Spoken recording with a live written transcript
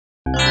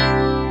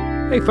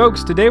Hey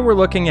folks, today we're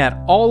looking at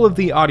all of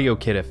the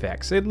AudioKit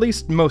effects, at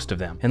least most of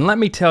them. And let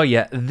me tell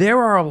you, there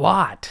are a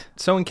lot.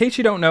 So in case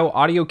you don't know,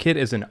 AudioKit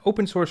is an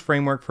open source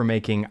framework for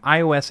making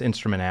iOS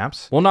instrument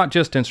apps. Well, not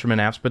just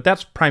instrument apps, but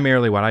that's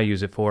primarily what I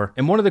use it for.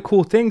 And one of the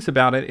cool things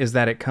about it is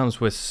that it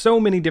comes with so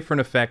many different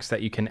effects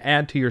that you can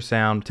add to your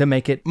sound to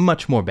make it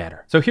much more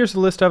better. So here's a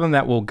list of them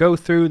that we'll go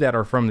through that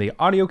are from the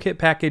AudioKit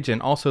package and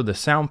also the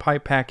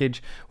SoundPipe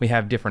package. We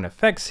have different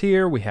effects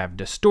here. We have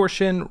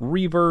distortion,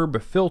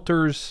 reverb,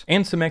 filters,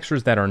 and some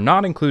extras that are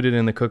not included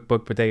in the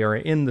cookbook, but they are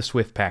in the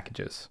Swift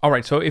packages. All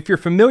right, so if you're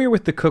familiar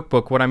with the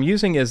cookbook, what I'm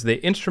using is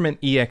the instrument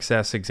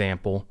EXS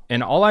example,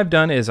 and all I've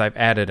done is I've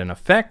added an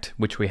effect,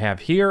 which we have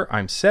here.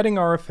 I'm setting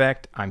our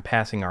effect, I'm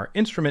passing our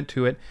instrument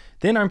to it,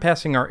 then I'm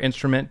passing our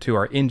instrument to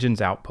our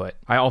engine's output.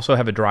 I also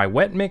have a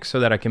dry-wet mix so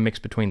that I can mix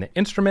between the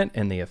instrument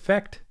and the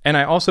effect, and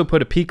I also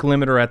put a peak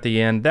limiter at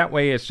the end. That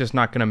way it's just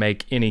not gonna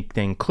make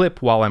anything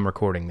clip while I'm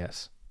recording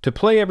this. To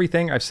play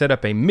everything, I've set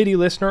up a MIDI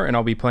listener, and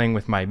I'll be playing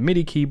with my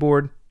MIDI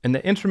keyboard. And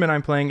the instrument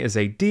I'm playing is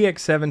a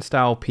DX7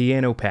 style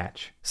piano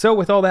patch. So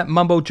with all that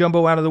mumbo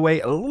jumbo out of the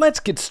way, let's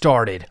get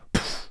started.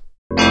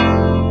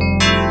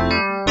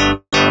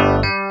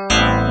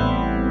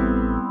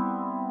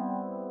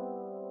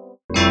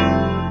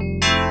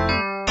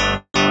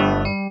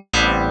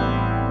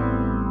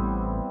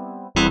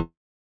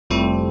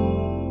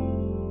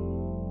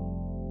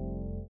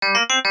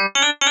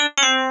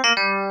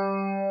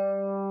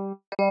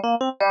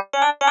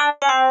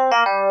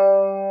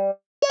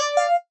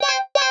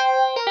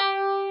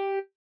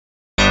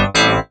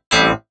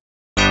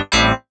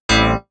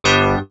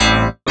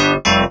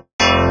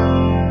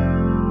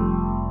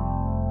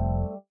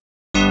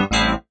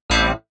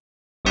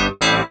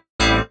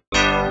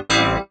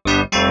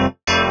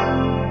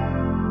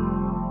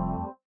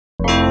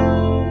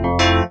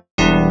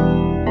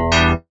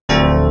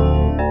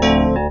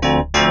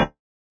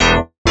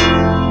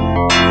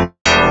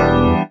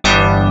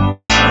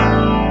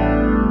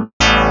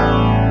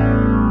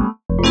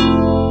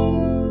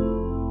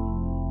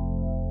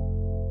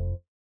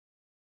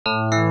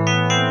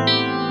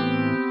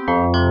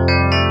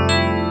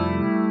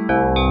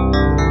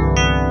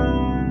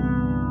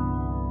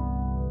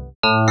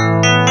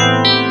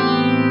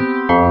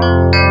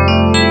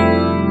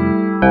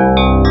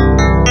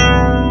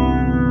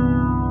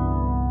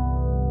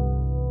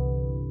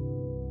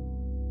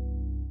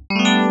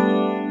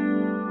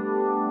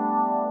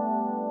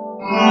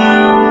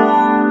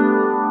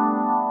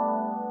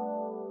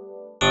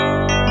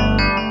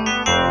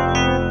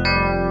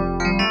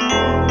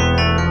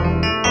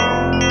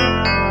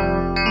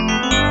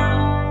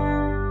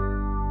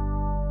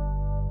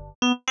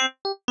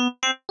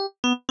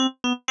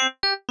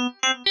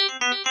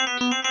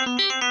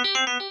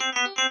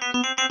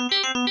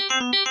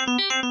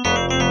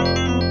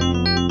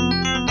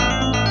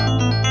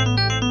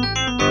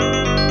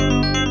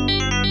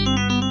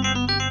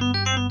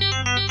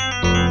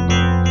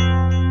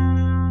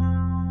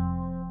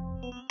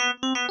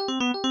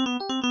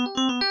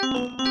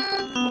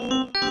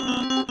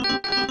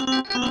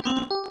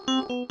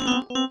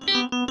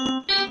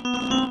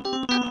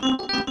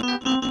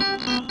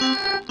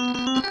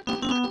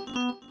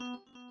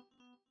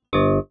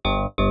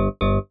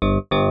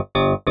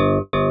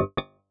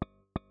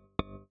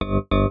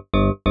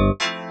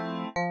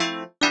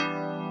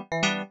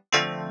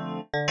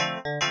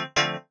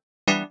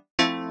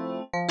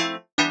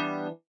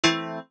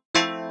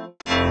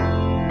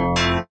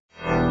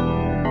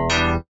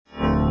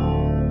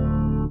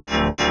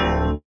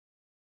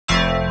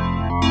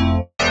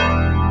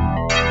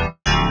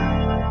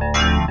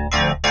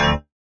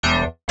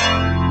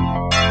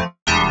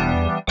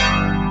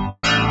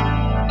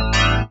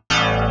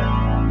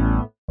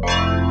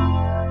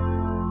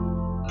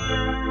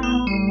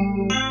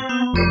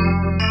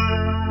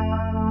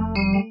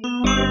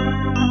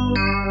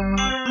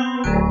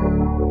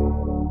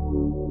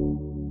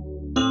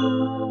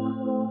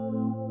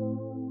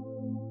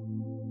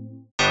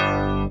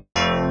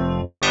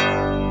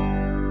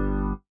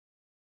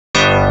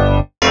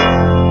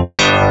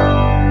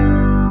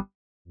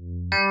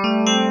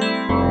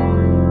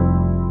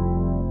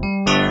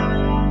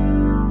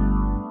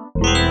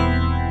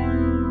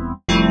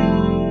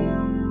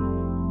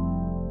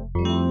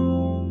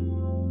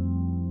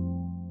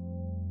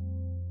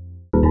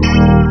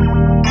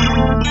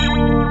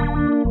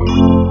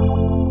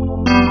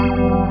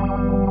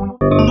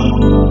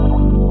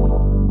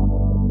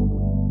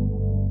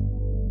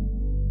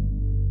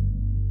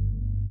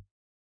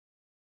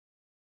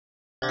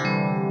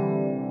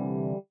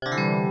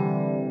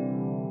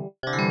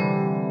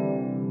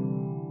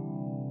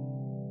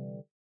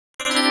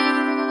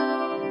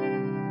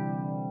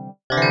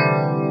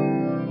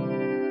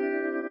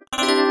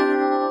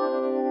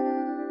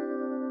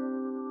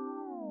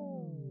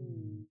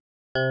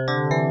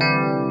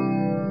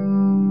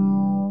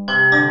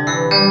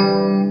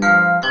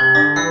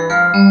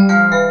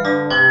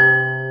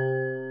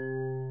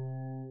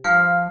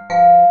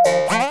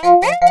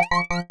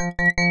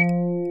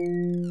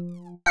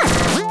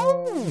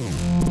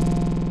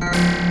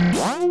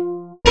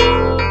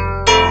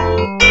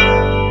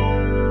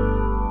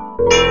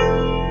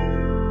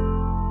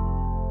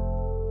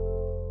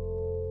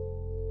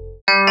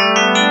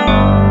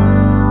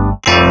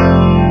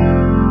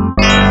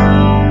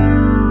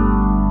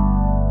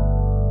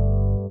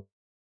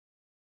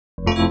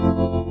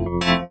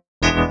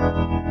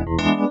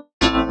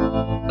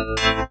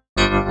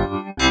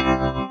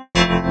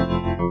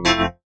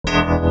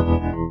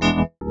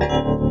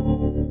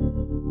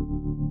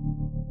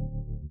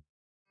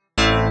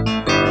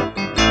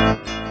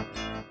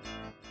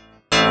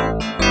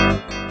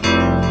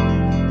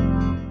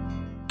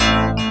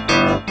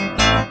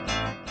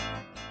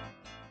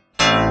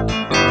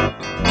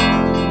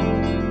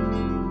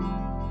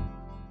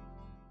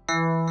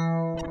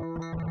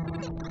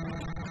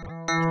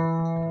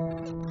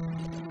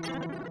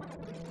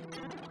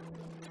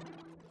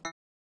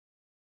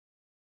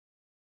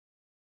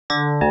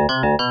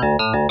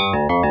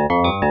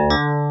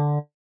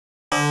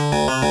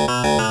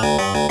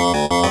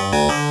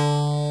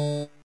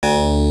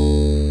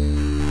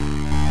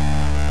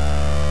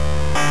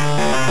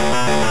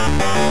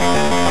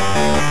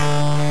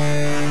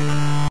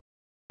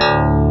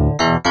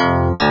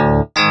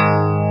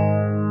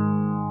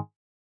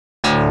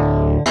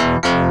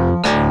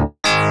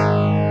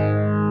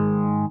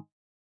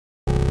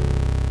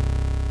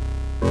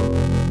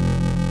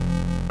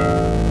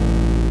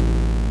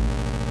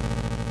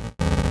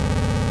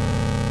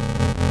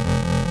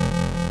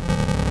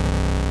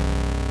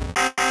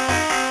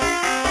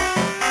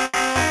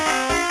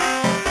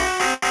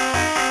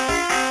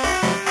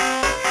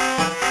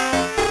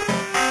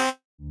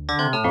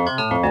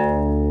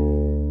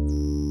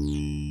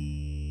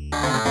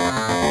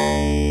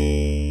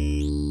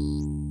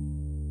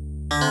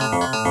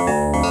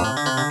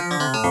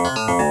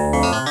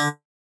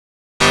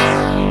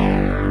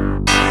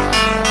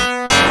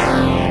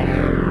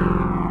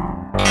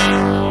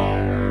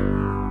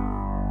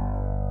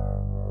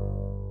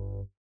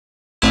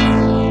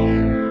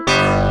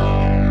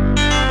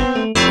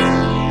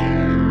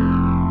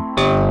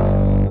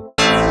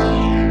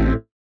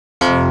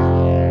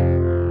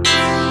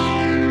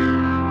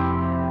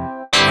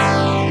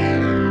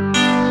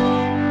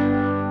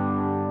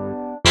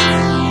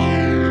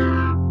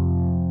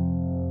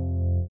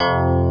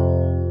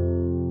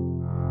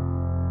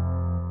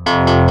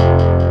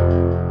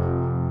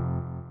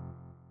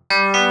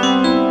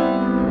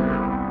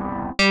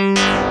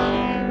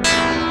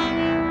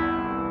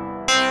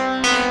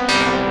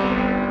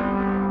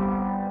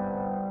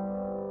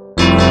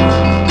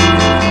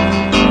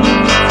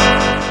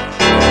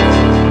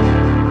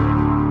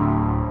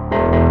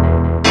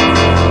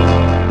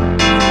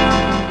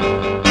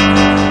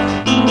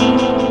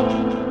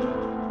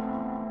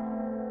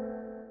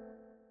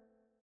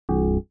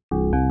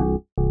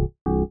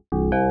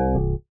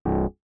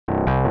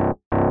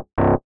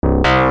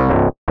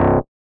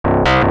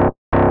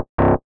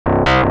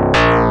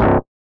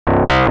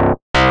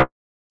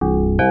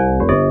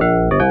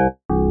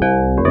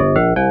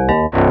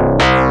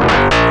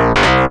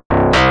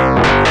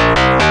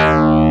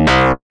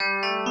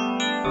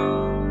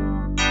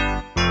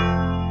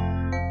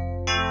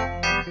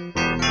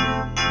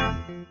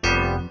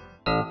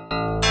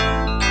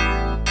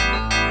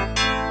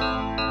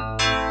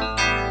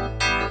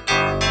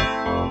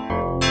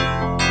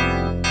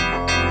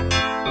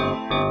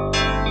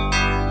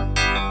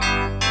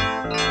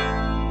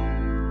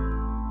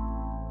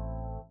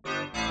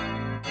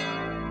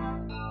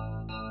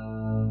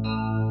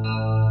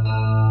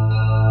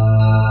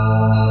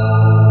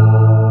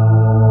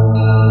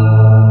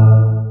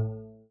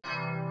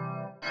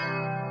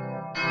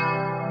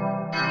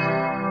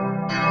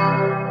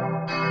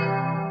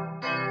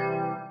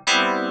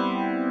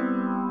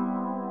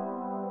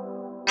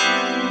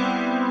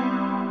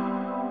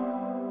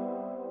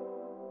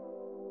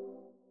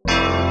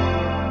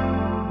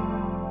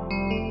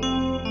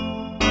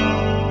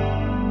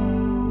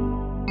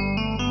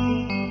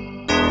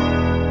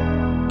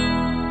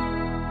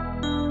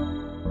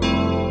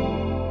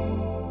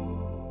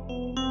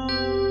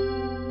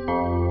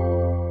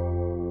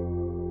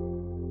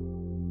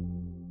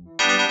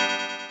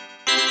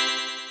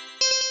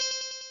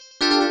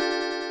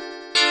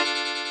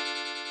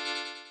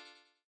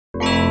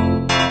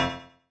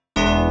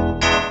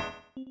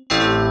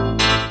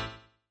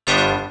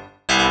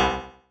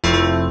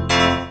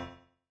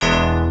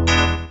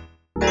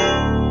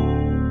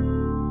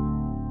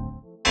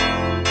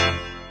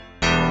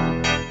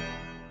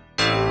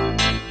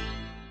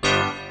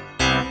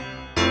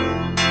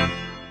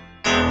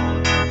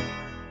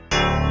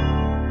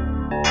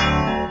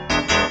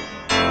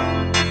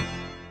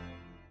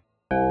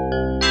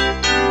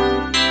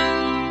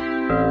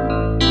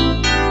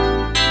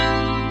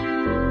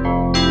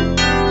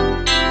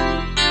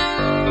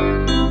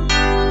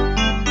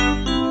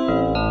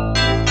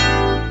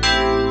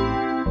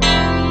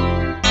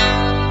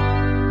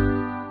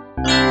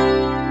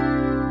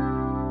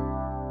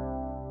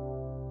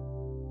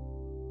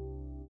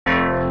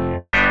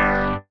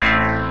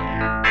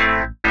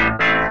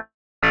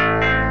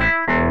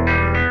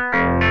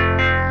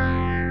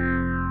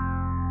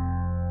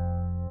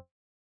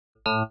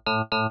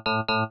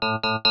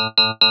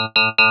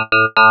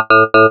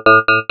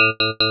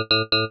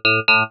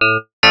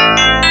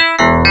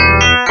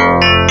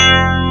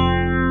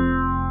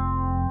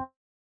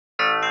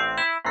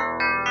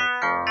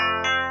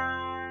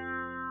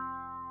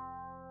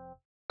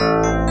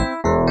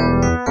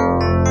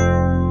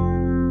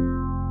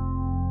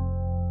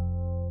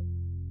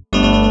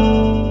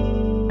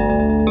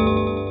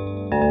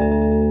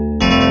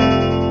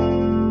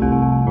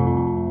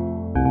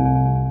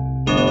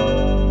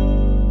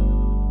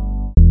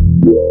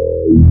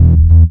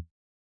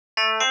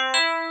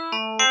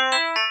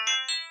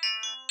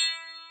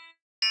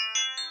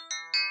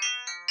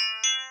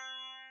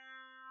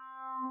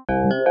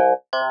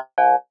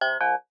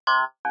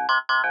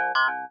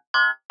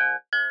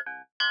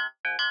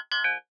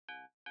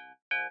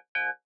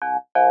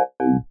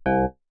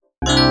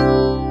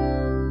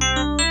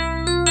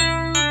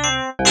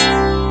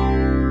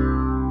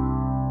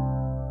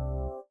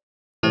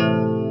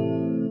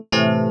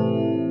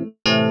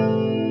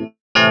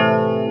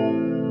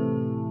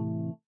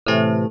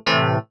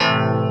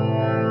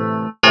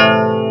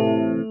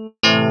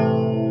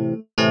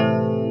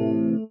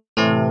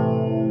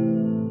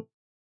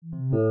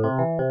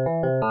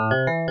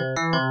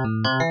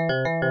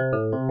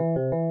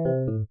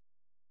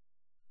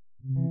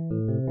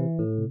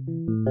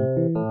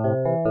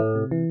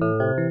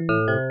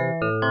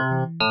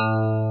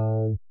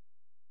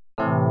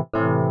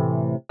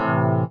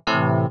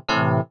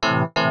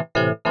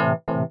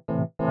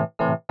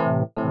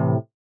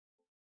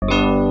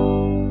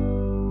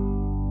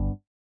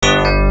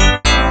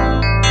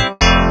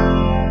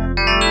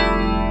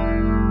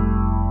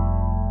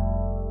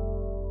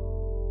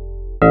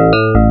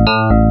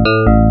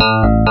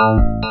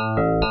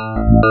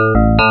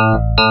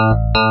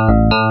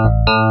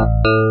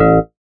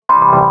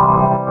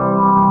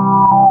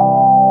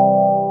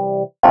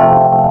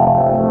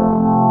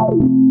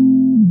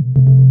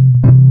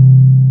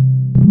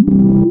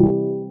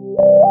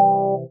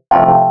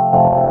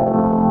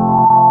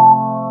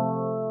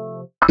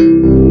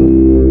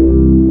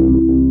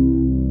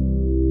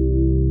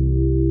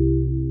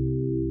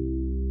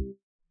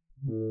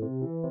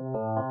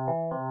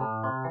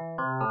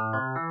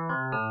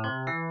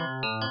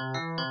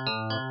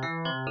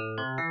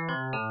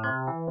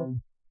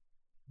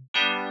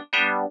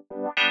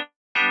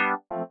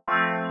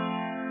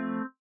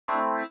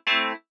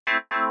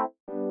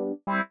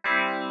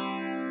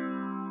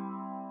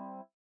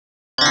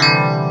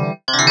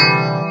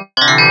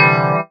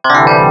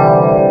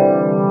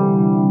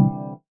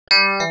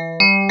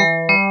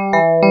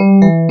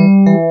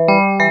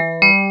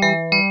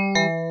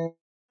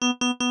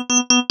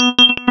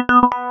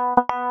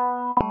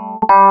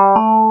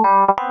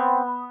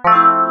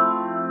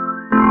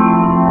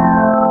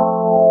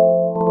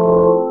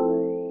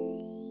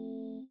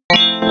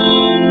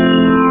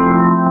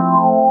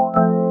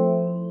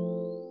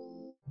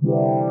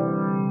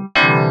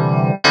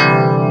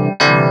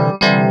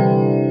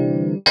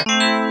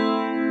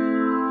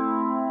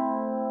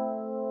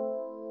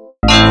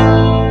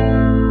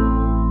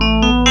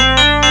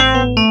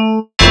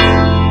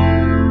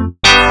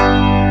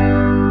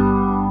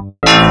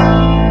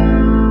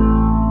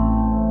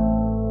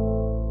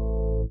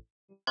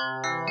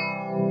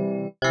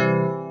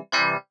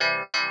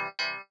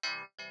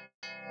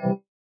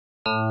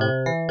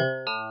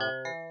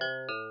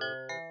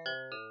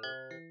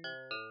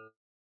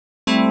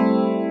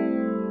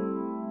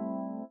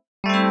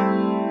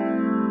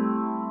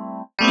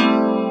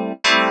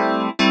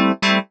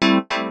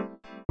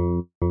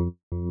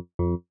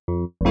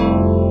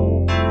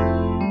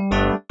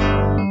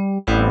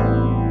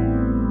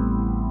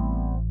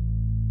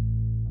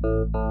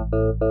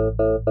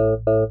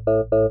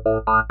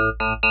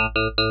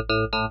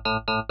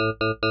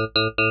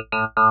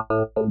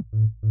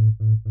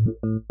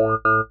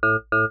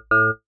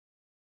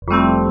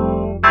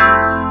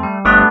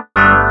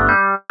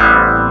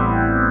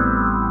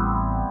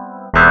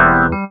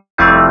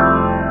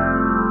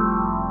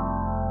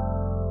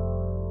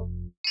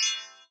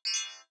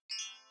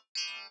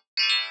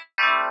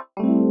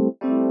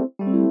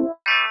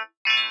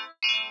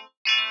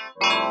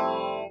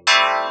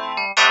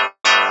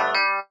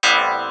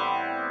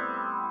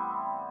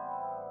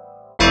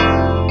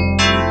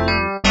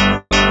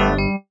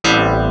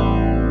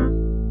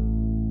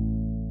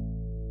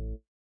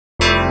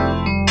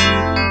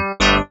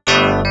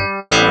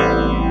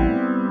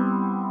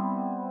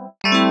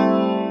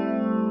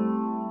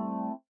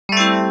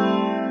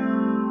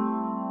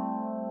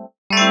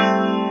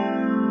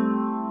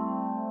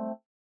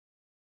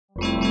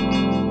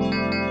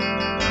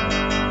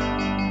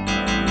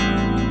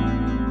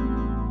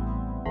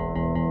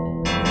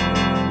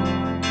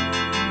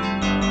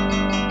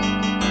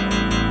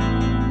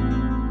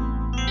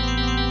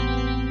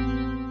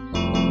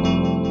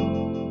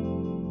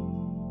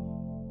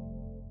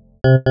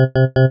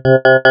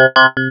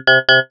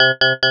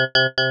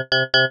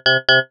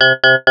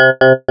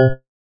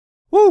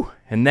 Woo!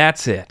 And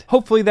that's it.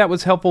 Hopefully that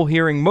was helpful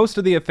hearing most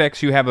of the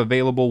effects you have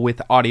available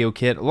with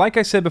AudioKit. Like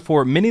I said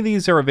before, many of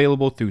these are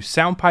available through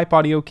SoundPipe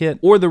AudioKit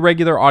or the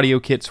regular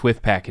AudioKit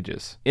Swift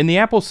packages. In the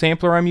Apple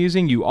sampler I'm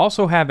using, you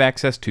also have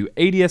access to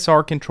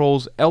ADSR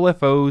controls,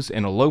 LFOs,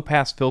 and a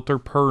low-pass filter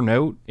per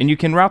note, and you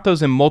can route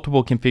those in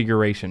multiple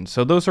configurations,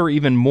 so those are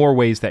even more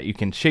ways that you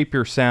can shape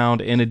your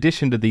sound in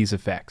addition to these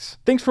effects.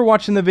 Thanks for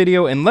watching the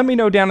video, and let me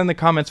know down in the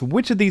comments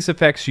which of these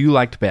effects you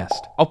liked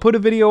best. I'll put a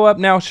video up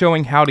now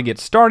showing how to get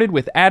started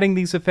with adding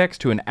these effects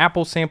to an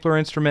Apple sampler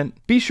instrument.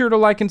 Be sure to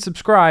like and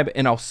subscribe,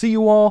 and I'll see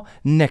you all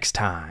next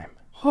time.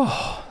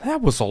 Oh,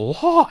 that was a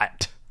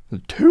lot.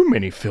 Too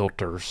many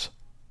filters.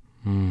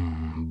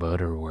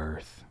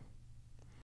 Butterworth.